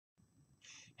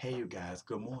Hey you guys,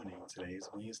 good morning. Today is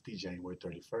Wednesday, January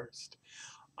 31st.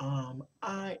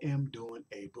 I am doing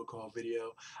a book haul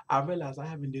video. I realized I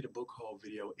haven't did a book haul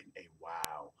video in a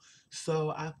while.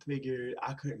 So I figured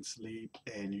I couldn't sleep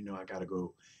and I gotta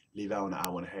go leave out in an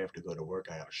hour and a half to go to work.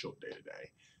 I got a short day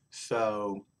today.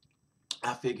 So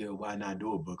I figured why not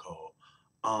do a book haul?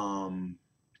 Um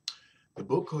the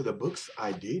books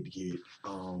I did get,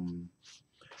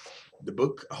 the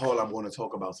book haul I'm going to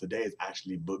talk about today is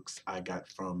actually books I got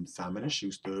from Simon and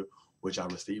Schuster, which I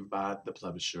received by the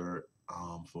publisher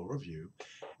for review.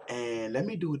 And let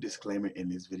me do a disclaimer in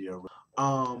this video.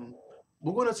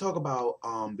 We're going to talk about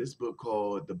this book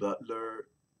called The Butler,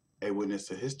 A Witness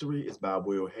to History. It's by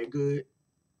Will Haygood.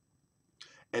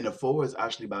 And the foreword is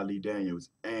actually by Lee Daniels.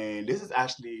 And this is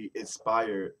actually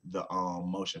inspired the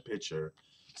motion picture.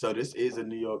 So this is a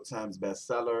New York Times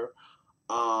bestseller.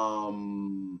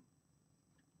 Um,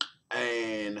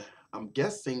 and I'm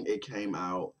guessing it came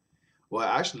out, well,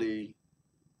 actually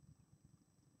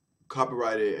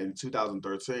copyrighted in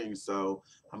 2013. So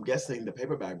I'm guessing the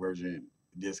paperback version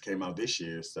just came out this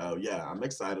year. So yeah, I'm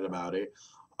excited about it.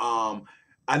 Um,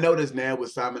 I noticed now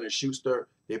with Simon and Schuster,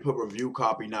 they put review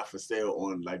copy not for sale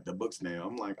on like the books now.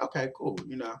 I'm like, okay, cool.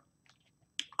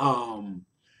 Um,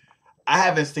 I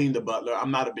haven't seen The Butler.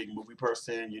 I'm not a big movie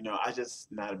person. I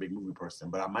just not a big movie person.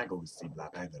 But I might go see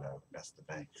Black Panther though. That's the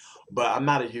thing. But I'm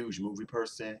not a huge movie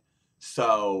person,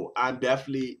 so I'm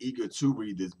definitely eager to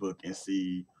read this book and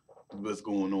see what's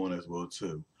going on as well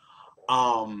too.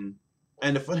 Um,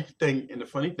 and the funny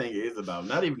thing is about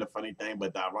not even the funny thing,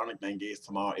 but the ironic thing is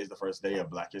tomorrow is the first day of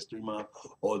Black History Month.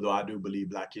 Although I do believe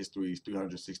Black History is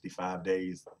 365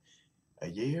 days a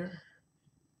year,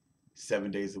 7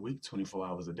 days a week, 24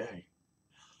 hours a day.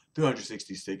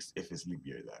 366 if it's leap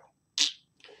year though.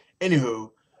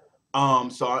 Anywho,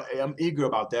 so I'm eager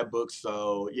about that book.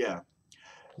 So yeah,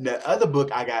 the other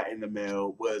book I got in the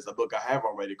mail was a book I have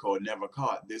already called Never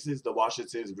Caught. This is the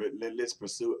Washington's Relentless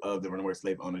Pursuit of the Runaway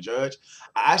Slave Owner Judge.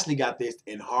 I actually got this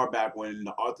in hardback when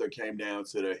the author came down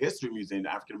to the History Museum,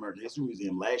 the African American History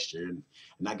Museum last year, and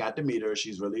I got to meet her.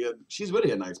 She's really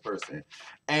a nice person.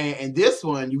 And in this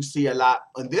one, you see a lot.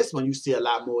 On this one, you see a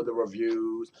lot more of the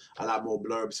reviews, a lot more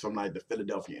blurbs from like the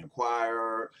Philadelphia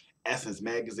Inquirer, Essence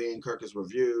Magazine, Kirkus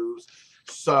Reviews.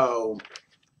 So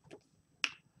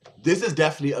this is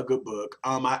definitely a good book.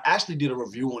 I actually did a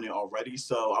review on it already,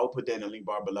 so I will put that in the link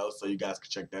bar below so you guys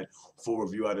can check that full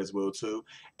review out as well too.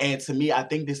 And to me, I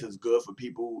think this is good for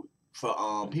people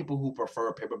who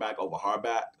prefer paperback over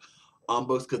hardback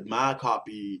books because my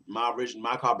copy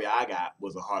I got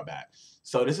was a hardback.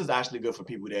 So this is actually good for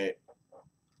people that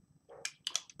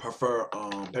prefer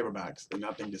paperbacks, and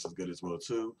I think this is good as well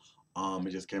too. It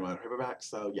just came out of paperback,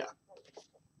 so yeah.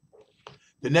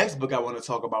 The next book I want to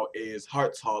talk about is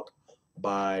Heart Talk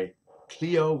by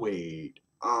Cleo Wade.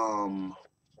 Let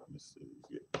me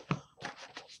see.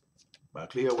 By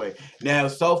Cleo Wade. Now,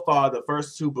 so far, the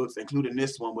first two books, including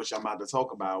this one, which I'm about to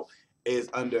talk about,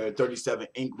 is under 37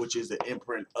 Ink, which is the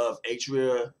imprint of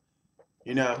Atria.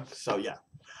 So yeah,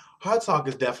 Heart Talk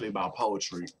is definitely about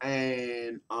poetry,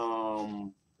 and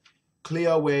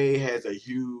Cleo Wade has a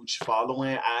huge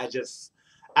following. I just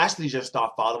actually just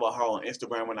started following her on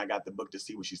Instagram when I got the book to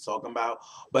see what she's talking about.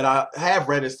 But I have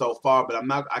read it so far, but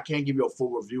I can't give you a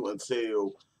full review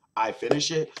until I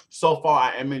finish it. So far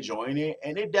I am enjoying it,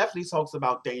 and it definitely talks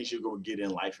about things you're gonna get in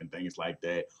life and things like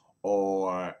that.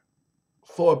 Or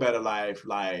for a better life,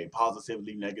 like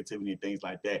positively, negativity, and things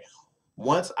like that.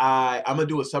 I'm gonna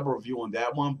do a separate review on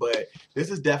that one, but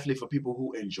this is definitely for people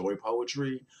who enjoy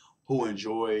poetry, who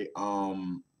enjoy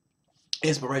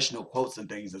inspirational quotes and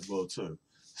things as well too.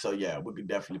 So yeah, we could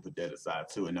definitely put that aside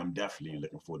too, and I'm definitely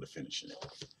looking forward to finishing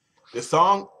it. The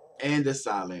song and the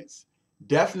silence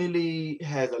definitely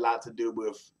has a lot to do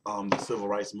with the civil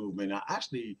rights movement. I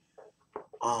actually,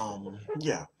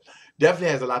 yeah, definitely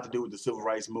has a lot to do with the civil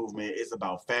rights movement. It's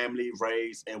about family,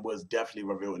 race, and what's definitely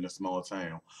revealed in a small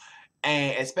town,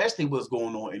 and especially what's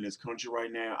going on in this country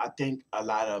right now. I think a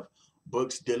lot of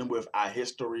books dealing with our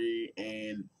history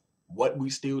and what we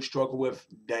still struggle with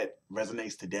that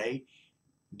resonates today.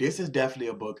 This is definitely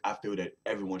a book I feel that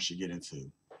everyone should get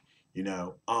into. You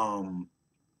know,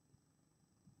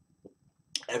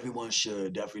 everyone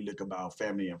should definitely look about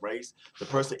family and race. The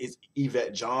person is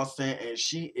Yvette Johnson, and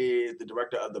she is the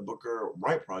director of the Booker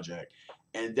Wright Project,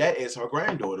 and that is her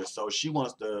granddaughter. So she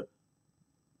wants to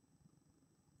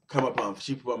came upon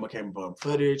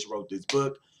footage, wrote this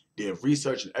book, did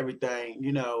research and everything,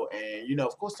 and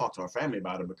of course talked to her family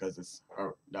about it because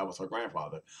that was her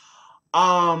grandfather.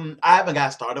 I haven't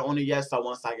got started on it yet, so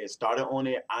once I get started on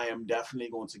it, I am definitely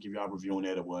going to give you a review on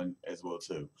that one as well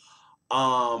too.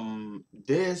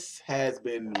 This has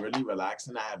been really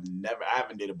relaxing. I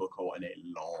haven't did a book haul in a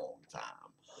long time,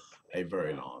 a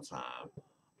very long time.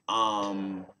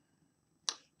 Um,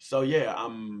 so yeah,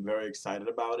 I'm very excited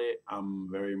about it. I'm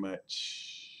very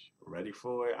much ready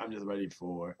for it. I'm just ready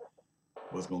for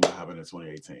what's going to happen in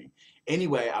 2018.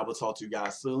 Anyway, I will talk to you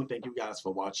guys soon. Thank you guys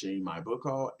for watching my book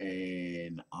haul,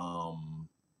 and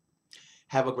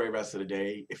have a great rest of the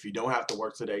day. If you don't have to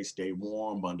work today, stay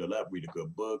warm, bundle up, read a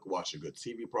good book, watch a good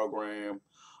TV program.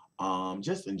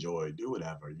 Just enjoy, do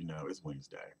whatever. You know, it's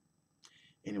Wednesday.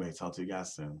 Anyway, talk to you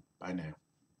guys soon. Bye now.